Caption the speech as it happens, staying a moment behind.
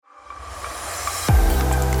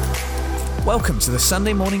Welcome to the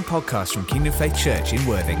Sunday morning podcast from Kingdom Faith Church in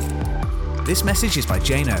Worthing. This message is by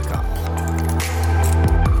Jane Urquhart.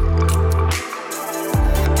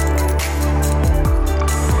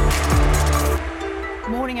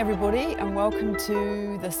 Morning everybody, and welcome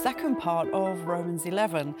to the second part of Romans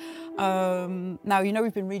 11. Now, you know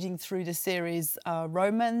we've been reading through the series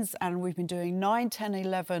Romans, and we've been doing 9, 10,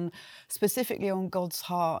 11 specifically on God's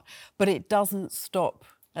heart, but it doesn't stop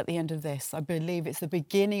at the end of this. I believe it's the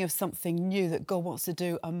beginning of something new that God wants to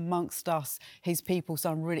do amongst us, his people. So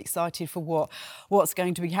I'm really excited for what's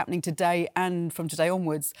going to be happening today and from today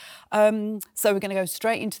onwards. So we're going to go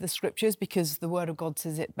straight into the scriptures because the word of God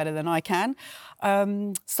says it better than I can.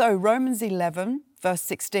 So Romans 11, verse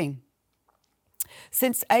 16.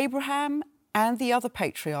 Since Abraham and the other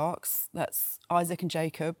patriarchs, that's Isaac and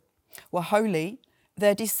Jacob, were holy,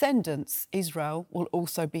 their descendants, Israel, will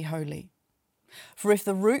also be holy. For if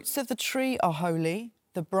the roots of the tree are holy,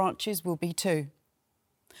 the branches will be too.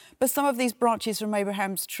 But some of these branches from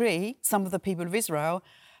Abraham's tree, some of the people of Israel,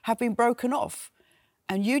 have been broken off,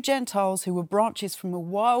 and you Gentiles who were branches from a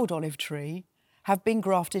wild olive tree have been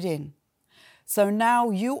grafted in. So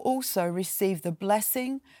now you also receive the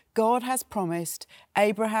blessing God has promised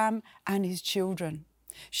Abraham and his children,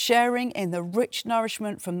 sharing in the rich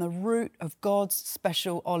nourishment from the root of God's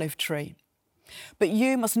special olive tree. But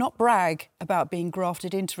you must not brag about being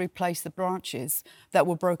grafted in to replace the branches that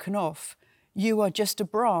were broken off. You are just a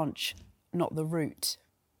branch, not the root.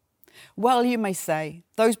 Well, you may say,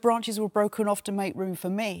 those branches were broken off to make room for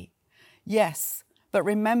me. Yes, but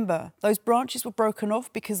remember, those branches were broken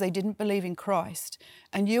off because they didn't believe in Christ,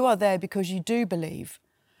 and you are there because you do believe.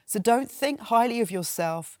 So don't think highly of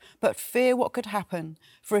yourself, but fear what could happen.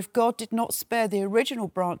 For if God did not spare the original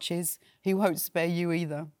branches, he won't spare you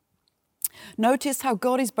either. Notice how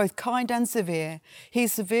God is both kind and severe. He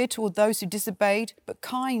is severe toward those who disobeyed, but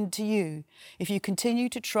kind to you if you continue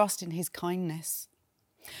to trust in his kindness.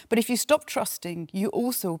 But if you stop trusting, you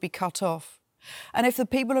also will be cut off. And if the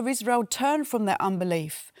people of Israel turn from their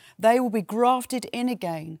unbelief, they will be grafted in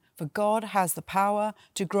again, for God has the power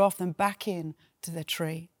to graft them back in to their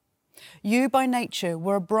tree. You by nature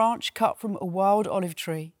were a branch cut from a wild olive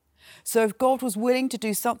tree. So if God was willing to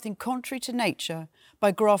do something contrary to nature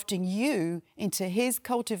by grafting you into his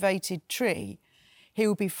cultivated tree, he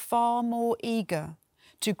will be far more eager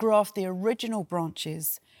to graft the original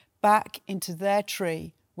branches back into their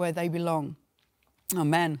tree where they belong.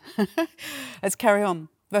 Amen. Let's carry on.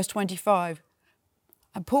 Verse 25.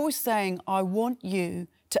 And Paul is saying, I want you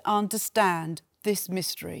to understand this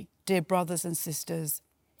mystery, dear brothers and sisters,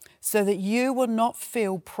 so that you will not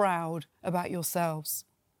feel proud about yourselves.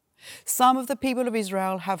 Some of the people of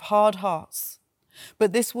Israel have hard hearts,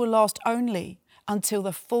 but this will last only until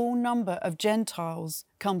the full number of Gentiles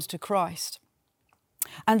comes to Christ.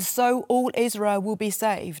 And so all Israel will be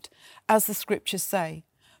saved, as the scriptures say.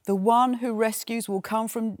 The one who rescues will come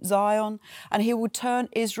from Zion, and he will turn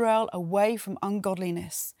Israel away from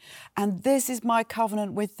ungodliness. And this is my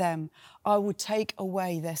covenant with them. I will take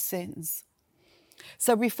away their sins.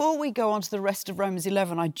 So before we go on to the rest of Romans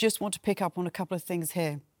 11, I just want to pick up on a couple of things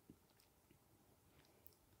here.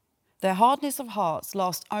 Their hardness of hearts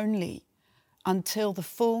lasts only until the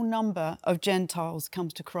full number of Gentiles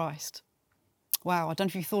comes to Christ. Wow, I don't know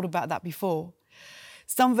if you've thought about that before.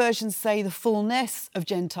 Some versions say the fullness of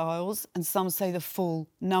Gentiles, and some say the full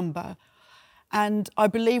number. And I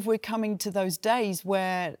believe we're coming to those days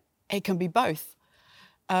where it can be both.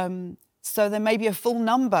 So there may be a full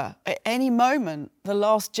number. At any moment, the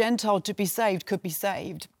last Gentile to be saved could be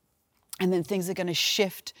saved. And then things are going to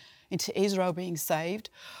shift into Israel being saved.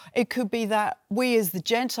 It could be that we as the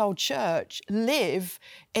Gentile church live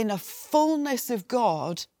in a fullness of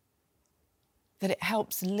God that it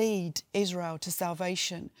helps lead Israel to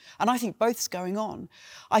salvation. And I think both's going on.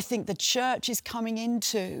 I think the church is coming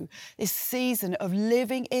into this season of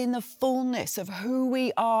living in the fullness of who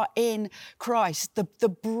we are in Christ, the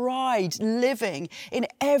bride living in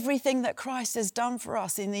everything that Christ has done for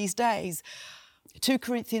us in these days. 2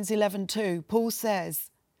 Corinthians 11:2, Paul says,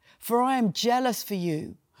 for I am jealous for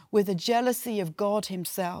you with the jealousy of God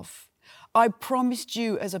himself. I promised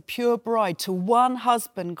you as a pure bride to one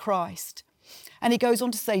husband, Christ. And he goes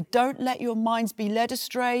on to say, don't let your minds be led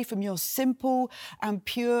astray from your simple and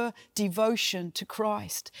pure devotion to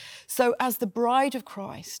Christ. So as the bride of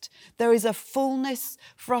Christ, there is a fullness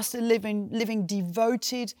for us to living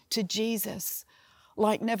devoted to Jesus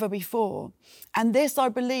like never before. And this, I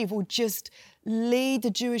believe, will just lead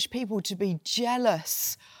the Jewish people to be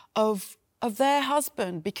jealous of their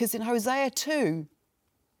husband, because in Hosea 2,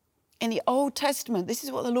 in the Old Testament, this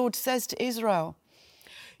is what the Lord says to Israel.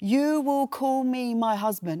 You will call me my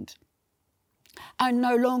husband, and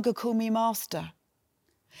no longer call me master.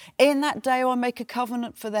 In that day I'll make a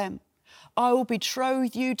covenant for them. I will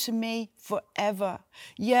betroth you to me forever.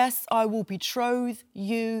 Yes, I will betroth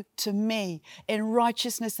you to me in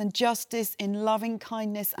righteousness and justice, in loving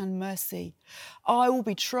kindness and mercy. I will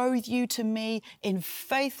betroth you to me in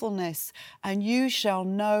faithfulness, and you shall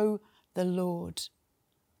know the Lord.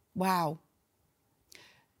 Wow.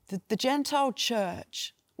 The Gentile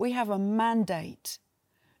church, we have a mandate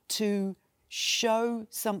to show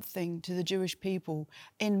something to the Jewish people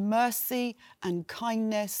in mercy and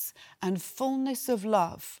kindness and fullness of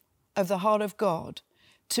love of the heart of God,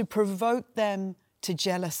 to provoke them to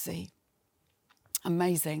jealousy.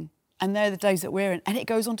 Amazing. And they're the days that we're in. And it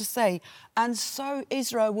goes on to say, and so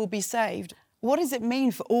Israel will be saved. What does it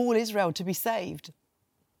mean for all Israel to be saved?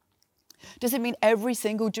 Does it mean every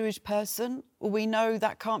single Jewish person? Well, we know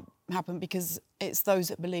that can't happen because it's those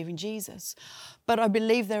that believe in Jesus. But I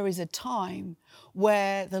believe there is a time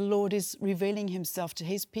where the Lord is revealing himself to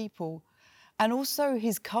his people, and also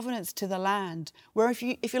his covenants to the land, where if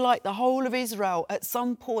you like, the whole of Israel, at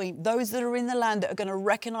some point, those that are in the land that are going to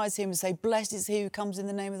recognize him and say, blessed is he who comes in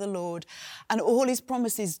the name of the Lord, and all his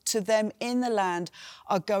promises to them in the land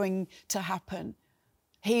are going to happen.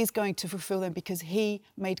 He is going to fulfill them because he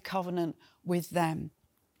made covenant with them.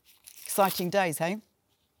 Exciting days, hey?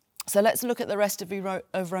 So let's look at the rest of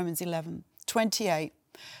Romans 11:28.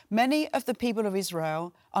 Many of the people of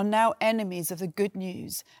Israel are now enemies of the good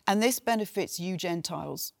news, and this benefits you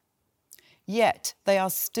Gentiles. Yet they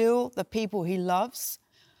are still the people he loves,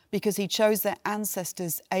 because he chose their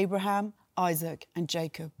ancestors Abraham, Isaac, and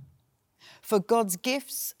Jacob. For God's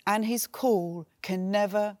gifts and his call can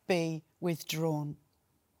never be withdrawn.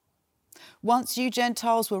 Once you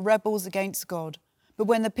Gentiles were rebels against God, but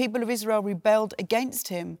when the people of Israel rebelled against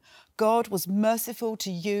him, God was merciful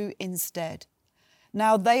to you instead.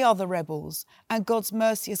 Now they are the rebels, and God's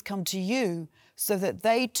mercy has come to you, so that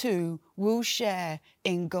they too will share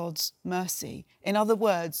in God's mercy. In other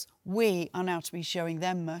words, we are now to be showing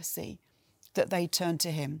them mercy, that they turn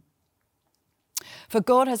to him. For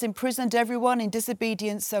God has imprisoned everyone in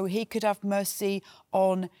disobedience so he could have mercy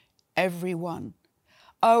on everyone.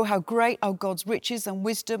 Oh, how great are God's riches and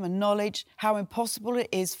wisdom and knowledge, how impossible it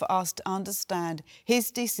is for us to understand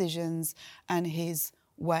his decisions and his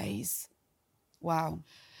ways. Wow.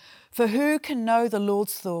 For who can know the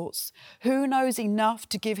Lord's thoughts? Who knows enough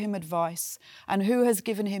to give him advice? And who has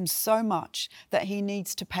given him so much that he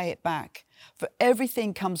needs to pay it back? For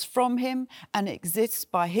everything comes from him and exists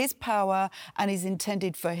by his power and is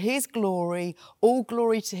intended for his glory. All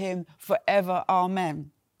glory to him forever.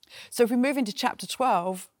 Amen. So if we move into chapter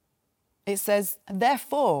 12, it says,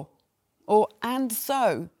 therefore, or and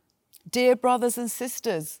so, dear brothers and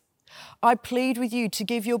sisters, I plead with you to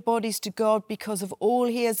give your bodies to God because of all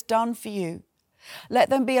he has done for you. Let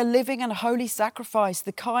them be a living and holy sacrifice,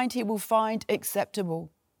 the kind he will find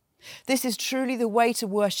acceptable. This is truly the way to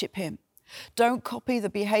worship him. Don't copy the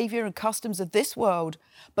behavior and customs of this world,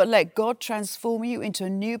 but let God transform you into a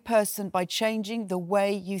new person by changing the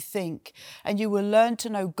way you think, and you will learn to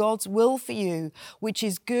know God's will for you, which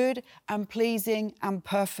is good and pleasing and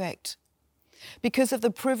perfect. Because of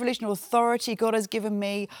the privilege and authority God has given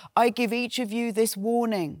me, I give each of you this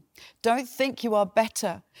warning. Don't think you are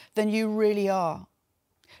better than you really are.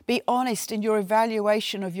 Be honest in your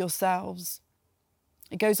evaluation of yourselves.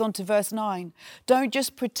 It goes on to verse 9. Don't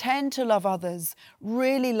just pretend to love others,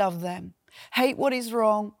 really love them. Hate what is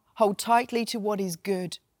wrong, hold tightly to what is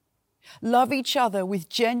good. Love each other with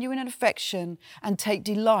genuine affection and take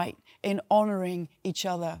delight in honouring each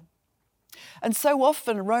other. And so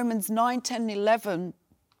often Romans 9, 10, 11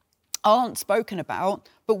 aren't spoken about,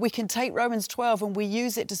 but we can take Romans 12 and we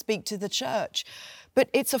use it to speak to the church. But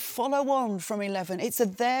it's a follow-on from 11. It's a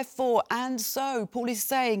therefore and so. Paul is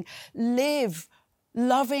saying, live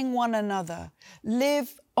loving one another,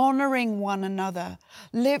 live honouring one another.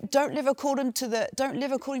 Don't live according to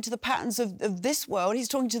the patterns of this world. He's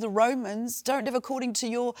talking to the Romans. Don't live according to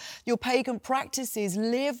your pagan practices.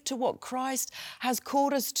 Live to what Christ has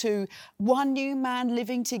called us to. One new man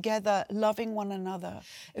living together, loving one another.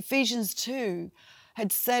 Ephesians 2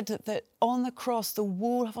 had said that on the cross, the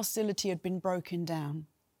wall of hostility had been broken down.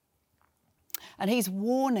 And he's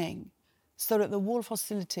warning so that the wall of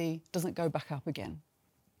hostility doesn't go back up again,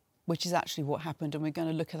 which is actually what happened, and we're going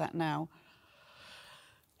to look at that now.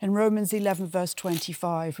 In Romans 11, verse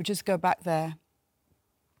 25, we'll just go back there.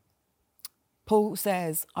 Paul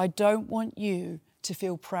says, I don't want you to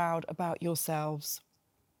feel proud about yourselves.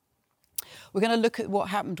 We're going to look at what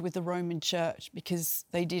happened with the Roman church, because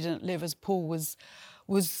they didn't live as Paul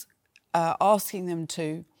was asking them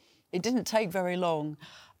to. It didn't take very long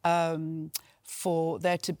for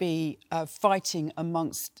there to be fighting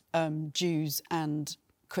amongst Jews and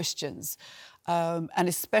Christians. And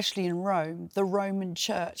especially in Rome, the Roman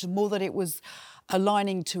Church, the more that it was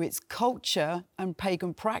aligning to its culture and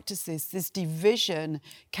pagan practices, this division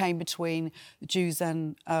came between Jews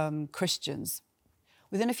and Christians.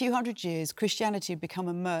 Within a few hundred years, Christianity had become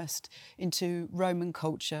immersed into Roman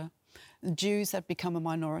culture. The Jews had become a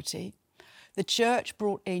minority. The church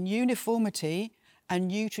brought in uniformity and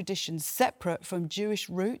new traditions separate from Jewish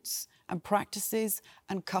roots and practices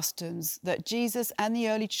and customs that Jesus and the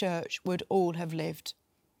early church would all have lived.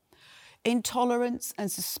 Intolerance and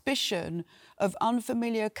suspicion of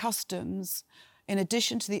unfamiliar customs, in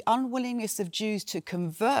addition to the unwillingness of Jews to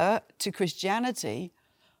convert to Christianity,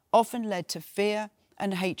 often led to fear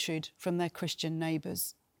and hatred from their Christian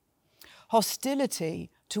neighbours. Hostility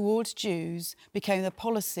towards Jews became the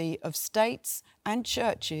policy of states and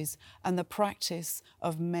churches and the practice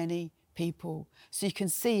of many people. So you can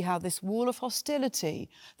see how this wall of hostility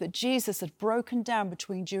that Jesus had broken down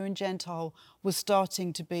between Jew and Gentile was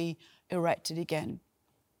starting to be erected again.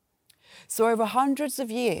 So over hundreds of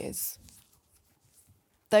years,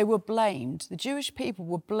 they were blamed. The Jewish people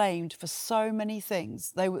were blamed for so many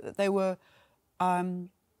things.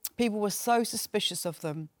 People were so suspicious of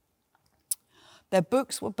them. Their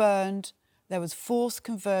books were burned. There was forced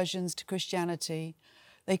conversions to Christianity.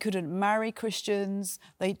 They couldn't marry Christians.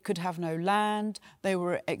 They could have no land. They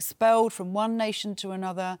were expelled from one nation to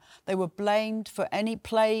another. They were blamed for any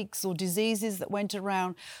plagues or diseases that went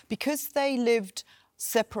around. Because they lived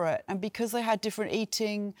separate and because they had different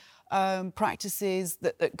eating practices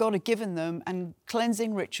that God had given them and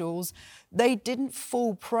cleansing rituals, they didn't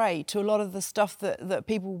fall prey to a lot of the stuff that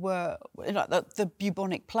people were, like the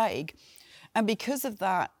bubonic plague. And because of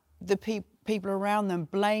that, the people around them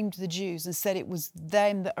blamed the Jews and said it was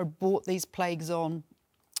them that had brought these plagues on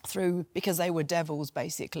through, because they were devils,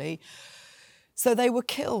 basically. So they were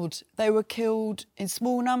killed. They were killed in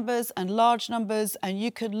small numbers and large numbers, and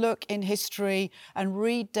you could look in history and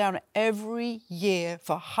read down every year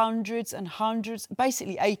for hundreds and hundreds,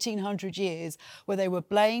 basically 1800 years, where they were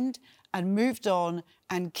blamed and moved on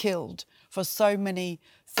and killed for so many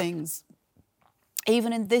things.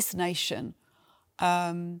 Even in this nation,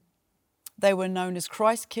 they were known as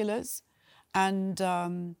Christ killers, and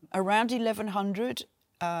around 1100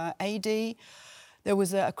 AD, there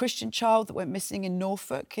was a Christian child that went missing in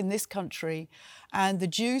Norfolk in this country, and the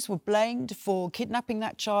Jews were blamed for kidnapping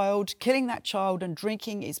that child, killing that child and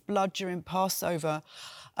drinking its blood during Passover,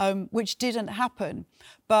 which didn't happen.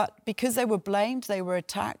 But because they were blamed, they were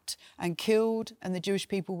attacked and killed, and the Jewish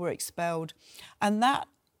people were expelled. And that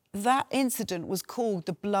incident was called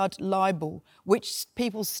the blood libel, which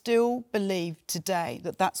people still believe today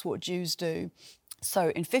that that's what Jews do. So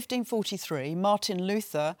in 1543, Martin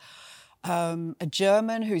Luther, a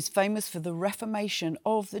German who's famous for the Reformation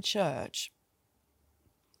of the church,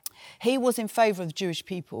 he was in favour of the Jewish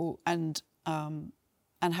people and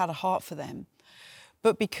had a heart for them.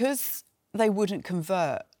 But because they wouldn't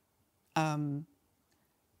convert,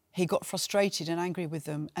 he got frustrated and angry with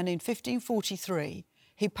them. And in 1543,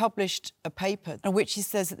 he published a paper in which he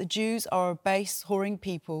says that the Jews are a base, whoring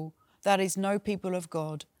people, that is, no people of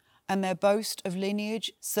God, and their boast of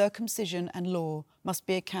lineage, circumcision and law must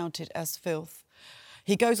be accounted as filth.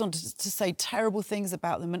 He goes on to say terrible things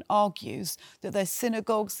about them and argues that their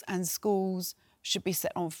synagogues and schools should be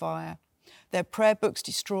set on fire, their prayer books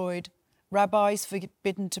destroyed, rabbis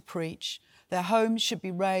forbidden to preach, their homes should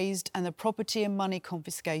be razed and their property and money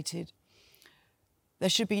confiscated. There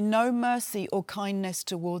should be no mercy or kindness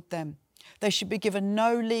toward them. They should be given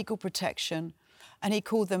no legal protection. And he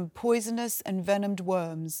called them poisonous and venomed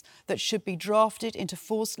worms that should be drafted into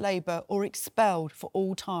forced labour or expelled for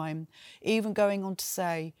all time, even going on to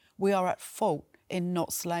say, we are at fault in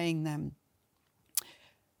not slaying them.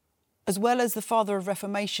 As well as the father of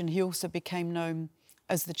Reformation, he also became known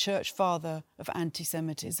as the church father of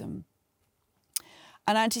anti-Semitism.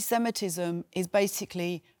 And anti-Semitism is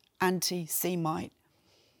basically anti-Semite.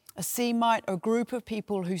 A Semite are a group of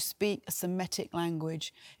people who speak a Semitic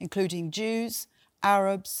language, including Jews,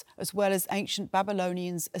 Arabs, as well as ancient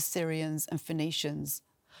Babylonians, Assyrians and Phoenicians.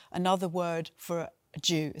 Another word for a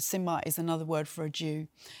Jew, a Semite is another word for a Jew.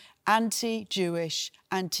 Anti-Jewish,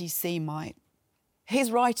 anti-Semite.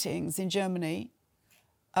 His writings in Germany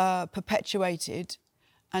perpetuated,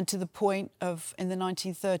 and to the point of, in the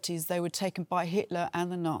 1930s, they were taken by Hitler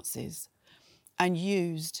and the Nazis and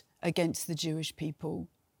used against the Jewish people.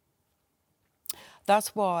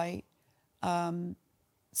 That's why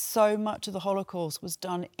so much of the Holocaust was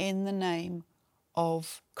done in the name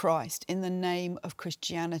of Christ, in the name of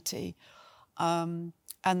Christianity.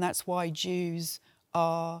 And that's why Jews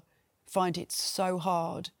find it so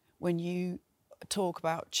hard when you talk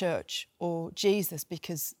about church or Jesus,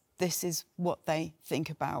 because this is what they think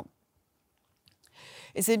about.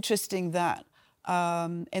 It's interesting that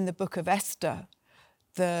in the book of Esther,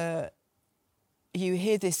 you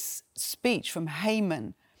hear this speech from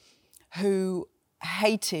Haman, who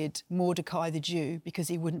hated Mordecai the Jew because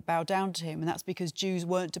he wouldn't bow down to him. And that's because Jews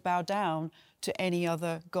weren't to bow down to any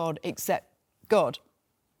other god except God.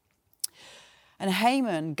 And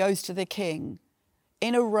Haman goes to the king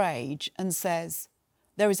in a rage and says,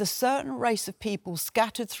 "There is a certain race of people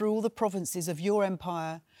scattered through all the provinces of your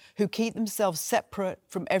empire who keep themselves separate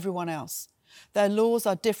from everyone else. Their laws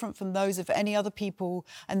are different from those of any other people,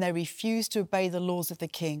 and they refuse to obey the laws of the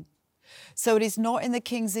king. So it is not in the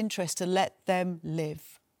king's interest to let them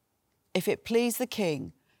live. If it please the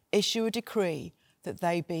king, issue a decree that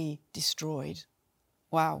they be destroyed."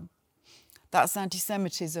 Wow, that's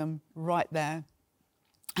anti-Semitism right there.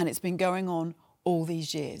 And it's been going on all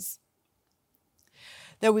these years.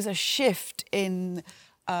 There was a shift in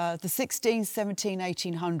the 16, 17,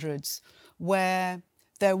 1800s where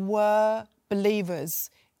there were believers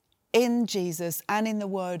in Jesus and in the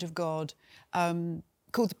Word of God,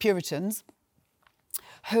 called the Puritans,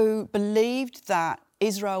 who believed that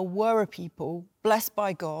Israel were a people blessed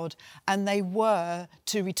by God, and they were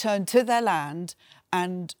to return to their land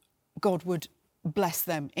and God would bless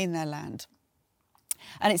them in their land.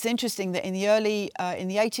 And it's interesting that in the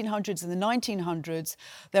 1800s and the 1900s,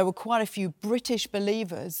 there were quite a few British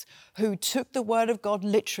believers who took the Word of God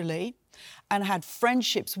literally and had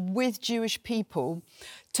friendships with Jewish people,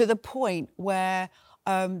 to the point where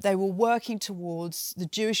they were working towards the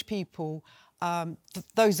Jewish people,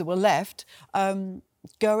 those that were left,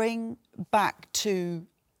 going back to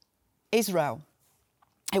Israel.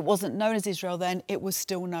 It wasn't known as Israel then, it was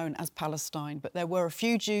still known as Palestine. But there were a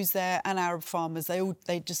few Jews there and Arab farmers.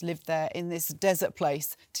 They just lived there in this desert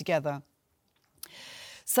place together.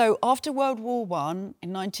 So after World War I,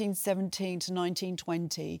 in 1917 to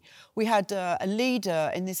 1920, we had a leader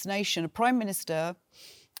in this nation, a Prime Minister,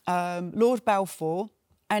 Lord Balfour,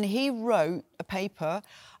 and he wrote a paper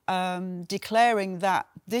declaring that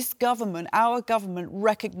this government, our government,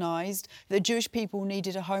 recognised that Jewish people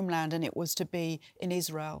needed a homeland, and it was to be in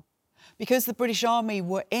Israel. Because the British Army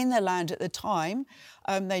were in the land at the time,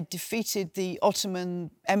 they defeated the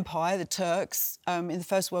Ottoman Empire, the Turks, during the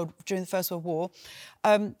First World War.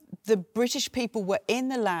 The British people were in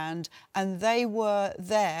the land, and they were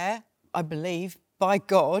there, I believe, by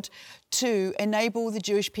God, to enable the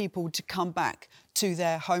Jewish people to come back to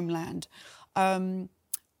their homeland.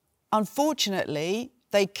 Unfortunately,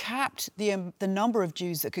 they capped the number of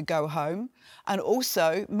Jews that could go home, and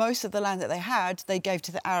also most of the land that they had, they gave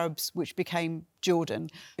to the Arabs, which became Jordan.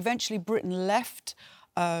 Eventually, Britain left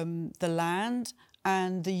the land,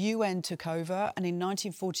 and the UN took over, and in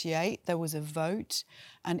 1948 there was a vote,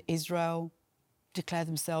 and Israel declared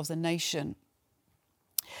themselves a nation.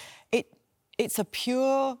 It's a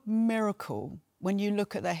pure miracle when you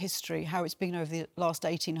look at their history, how it's been over the last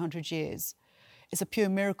 1800 years. It's a pure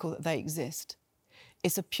miracle that they exist.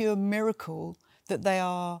 It's a pure miracle that they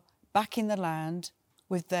are back in the land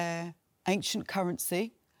with their ancient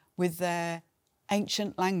currency, with their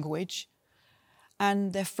ancient language,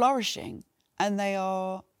 and they're flourishing. And they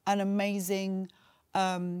are an amazing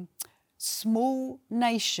small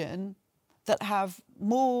nation that have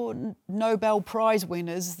more Nobel Prize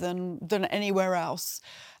winners than anywhere else,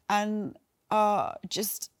 and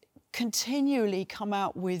just continually come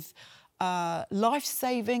out with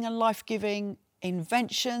life-saving and life-giving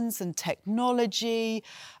inventions and technology,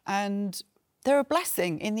 and they're a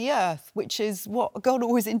blessing in the earth, which is what God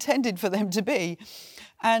always intended for them to be.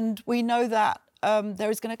 And we know that there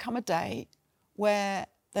is going to come a day where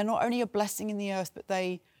they're not only a blessing in the earth, but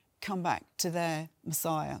they come back to their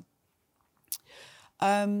Messiah.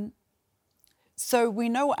 So we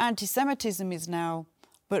know what anti-Semitism is now,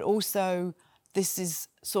 but also this is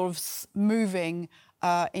sort of moving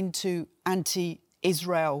into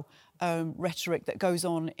anti-Israel rhetoric that goes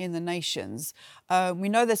on in the nations. We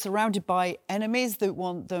know they're surrounded by enemies that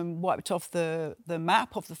want them wiped off the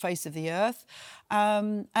map, off the face of the earth.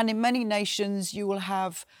 And in many nations, you will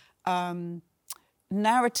have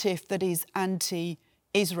narrative that is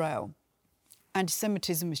anti-Israel.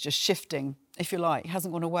 Anti-Semitism is just shifting, if you like, it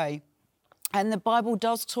hasn't gone away. And the Bible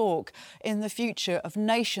does talk in the future of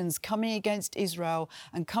nations coming against Israel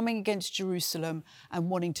and coming against Jerusalem and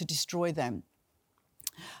wanting to destroy them.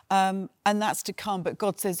 And that's to come, but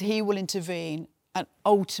God says he will intervene, and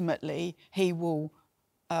ultimately he will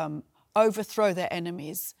overthrow their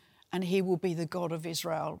enemies and he will be the God of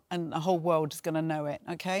Israel, and the whole world is going to know it,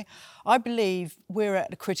 okay? I believe we're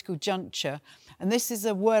at a critical juncture, and this is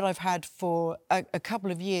a word I've had for a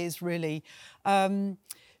couple of years, really,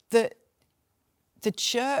 that the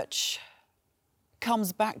church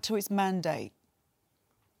comes back to its mandate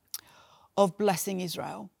of blessing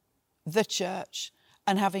Israel, the church,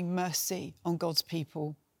 and having mercy on God's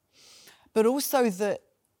people, but also that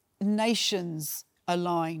nations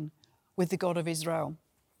align with the God of Israel.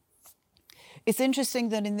 It's interesting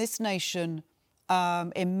that in this nation,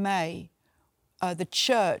 in May, the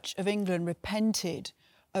Church of England repented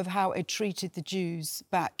of how it treated the Jews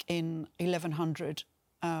back in 1100,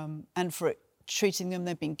 and for it treating them,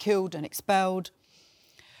 they've been killed and expelled,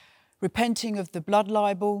 repenting of the blood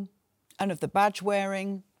libel and of the badge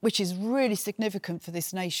wearing, which is really significant for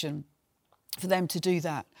this nation, for them to do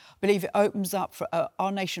that. I believe it opens up for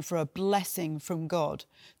our nation for a blessing from God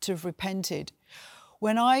to have repented.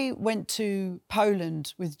 When I went to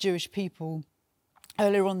Poland with Jewish people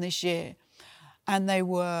earlier on this year, and they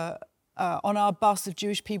were on our bus of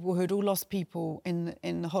Jewish people who had all lost people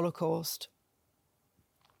in the Holocaust,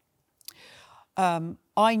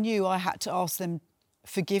 I knew I had to ask them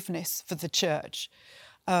forgiveness for the church,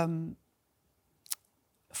 for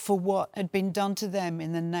what had been done to them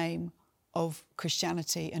in the name of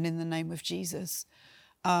Christianity and in the name of Jesus,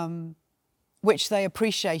 which they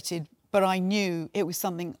appreciated, but I knew it was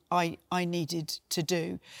something I needed to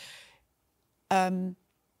do.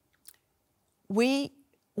 We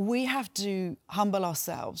have to humble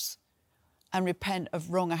ourselves and repent of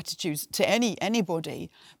wrong attitudes to anybody,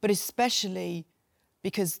 but especially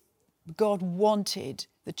because God wanted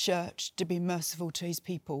the church to be merciful to his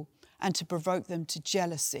people and to provoke them to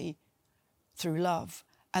jealousy through love.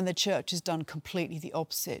 And the church has done completely the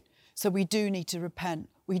opposite. So we do need to repent.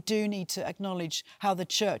 We do need to acknowledge how the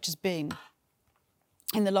church has been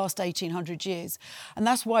in the last 1800 years. And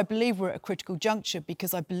that's why I believe we're at a critical juncture,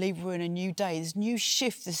 because I believe we're in a new day, this new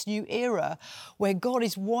shift, this new era where God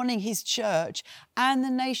is wanting his church and the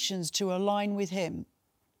nations to align with him.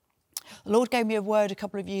 The Lord gave me a word a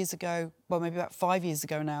couple of years ago, well, maybe about 5 years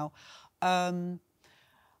ago now.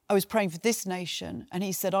 I was praying for this nation, and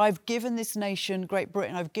he said, I've given this nation, Great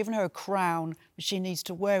Britain, I've given her a crown, but she needs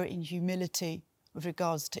to wear it in humility with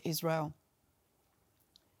regards to Israel.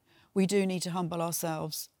 We do need to humble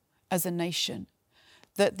ourselves as a nation,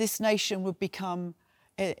 that this nation would become,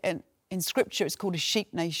 in Scripture it's called a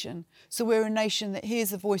sheep nation. So we're a nation that hears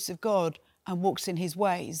the voice of God and walks in his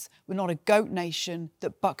ways. We're not a goat nation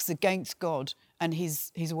that bucks against God and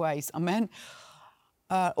his ways. Amen.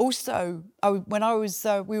 Also,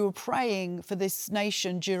 we were praying for this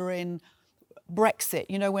nation during Brexit,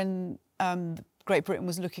 you know, when Great Britain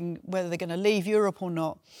was looking whether they're going to leave Europe or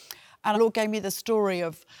not. And the Lord gave me the story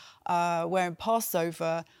of where in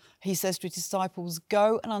Passover, he says to his disciples,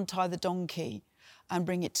 go and untie the donkey and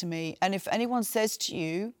bring it to me. And if anyone says to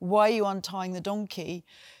you, why are you untying the donkey?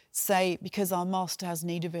 Say, because our master has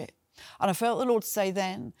need of it. And I felt the Lord say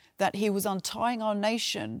then that he was untying our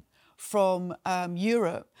nation from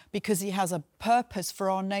Europe because he has a purpose for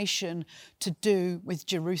our nation to do with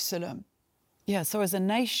Jerusalem. Yeah, so as a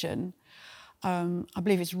nation, I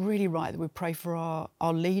believe it's really right that we pray for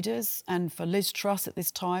our leaders and for Liz Truss at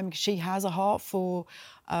this time, because she has a heart for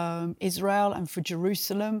Israel and for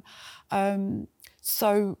Jerusalem.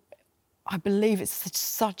 So I believe it's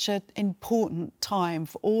such an important time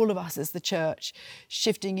for all of us as the church,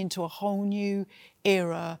 shifting into a whole new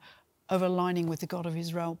era of aligning with the God of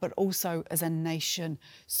Israel, but also as a nation.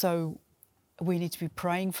 So we need to be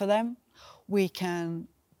praying for them. We can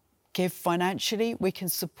give financially, we can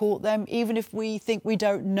support them, even if we think we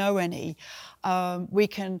don't know any. We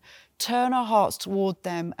can turn our hearts toward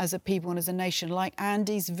them as a people and as a nation, like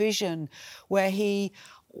Andy's vision, where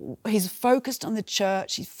he's focused on the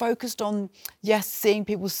church, he's focused on, yes, seeing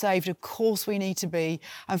people saved, of course we need to be,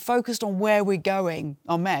 and focused on where we're going,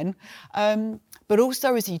 amen. But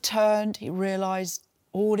also as he turned, he realised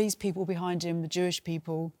all these people behind him, the Jewish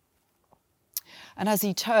people, and as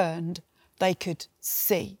he turned, they could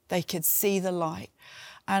see the light.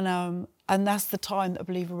 And that's the time that I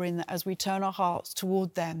believe we're in, that as we turn our hearts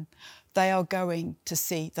toward them, they are going to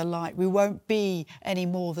see the light. We won't be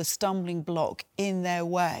anymore the stumbling block in their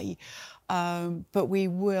way, but we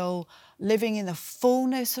will, living in the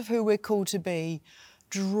fullness of who we're called to be,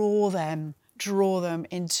 draw them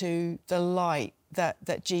into the light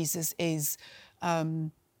that Jesus is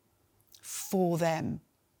for them.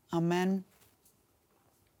 Amen.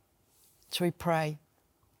 So we pray.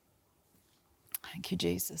 Thank you,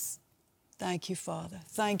 Jesus. Thank you, Father.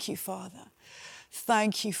 Thank you, Father.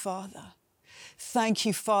 Thank you, Father. Thank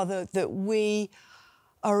you, Father, that we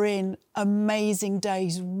are in amazing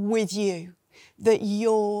days with you, that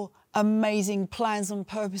your amazing plans and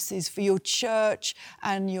purposes for your church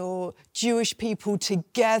and your Jewish people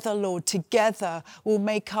together, Lord, together will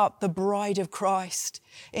make up the bride of Christ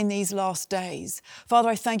in these last days. Father,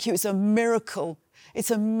 I thank you. It's a miracle.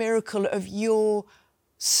 It's a miracle of your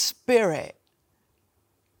Spirit.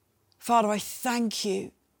 Father, I thank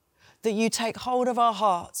you that you take hold of our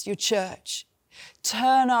hearts, your church,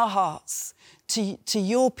 turn our hearts to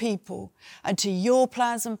your people and to your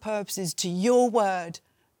plans and purposes, to your word.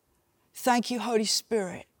 Thank you, Holy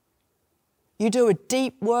Spirit. You do a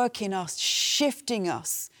deep work in us, shifting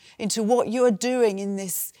us into what you're doing in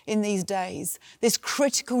these days, this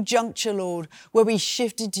critical juncture, Lord, where we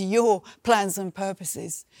shift into your plans and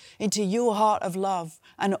purposes, into your heart of love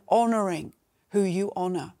and honouring who you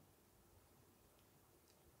honour.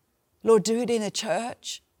 Lord, do it in a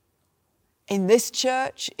church, in this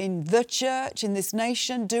church, in the church, in this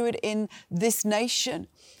nation. Do it in this nation.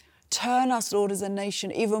 Turn us, Lord, as a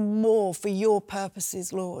nation even more for your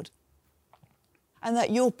purposes, Lord. And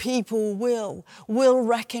that your people will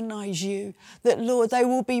recognize you. That, Lord, they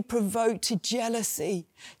will be provoked to jealousy,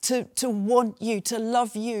 to want you, to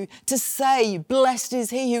love you, to say, blessed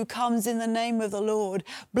is he who comes in the name of the Lord.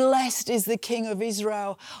 Blessed is the King of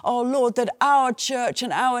Israel. Oh, Lord, that our church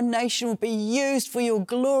and our nation will be used for your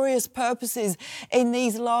glorious purposes in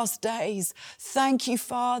these last days. Thank you,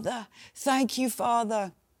 Father. Thank you,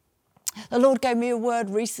 Father. The Lord gave me a word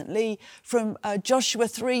recently from Joshua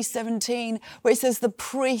 3:17, where it says the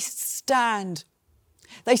priests stand.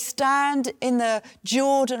 They stand in the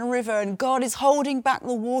Jordan River and God is holding back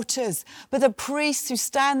the waters. But the priests who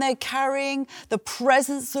stand there carrying the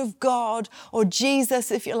presence of God, or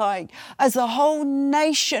Jesus, if you like, as the whole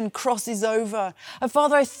nation crosses over. And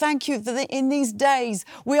Father, I thank you that in these days,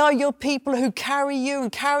 we are your people who carry you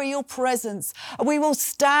and carry your presence. We will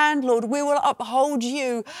stand, Lord. We will uphold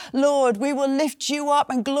you, Lord. We will lift you up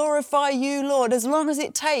and glorify you, Lord, as long as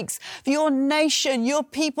it takes for your nation, your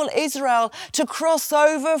people, Israel, to cross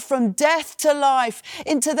over from death to life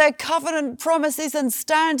into their covenant promises and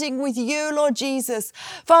standing with you, Lord Jesus.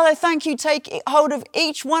 Father, thank you. Take hold of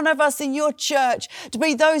each one of us in your church to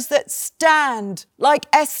be those that stand like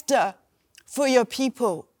Esther for your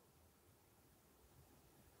people,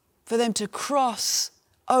 for them to cross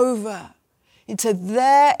over into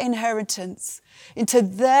their inheritance, into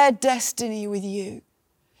their destiny with you,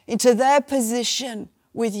 into their position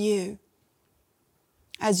with you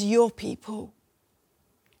as your people.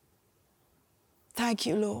 Thank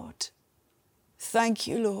you, Lord. Thank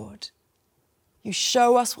you, Lord. You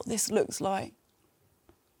show us what this looks like.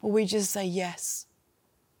 Or we just say yes.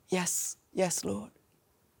 Yes, yes, Lord.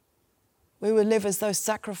 We will live as those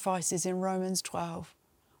sacrifices in Romans 12.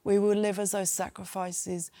 We will live as those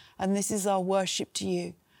sacrifices. And this is our worship to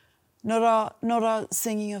you. Not our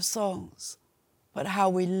singing of songs, but how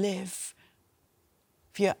we live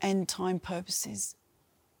for your end time purposes,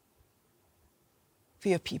 for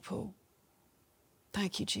your people.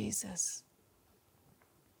 Thank you, Jesus.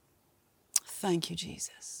 Thank you,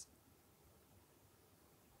 Jesus.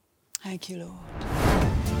 Thank you, Lord.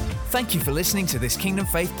 Thank you for listening to this Kingdom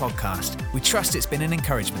Faith podcast. We trust it's been an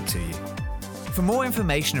encouragement to you. For more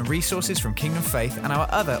information and resources from Kingdom Faith and our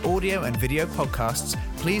other audio and video podcasts,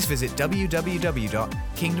 please visit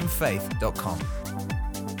www.kingdomfaith.com.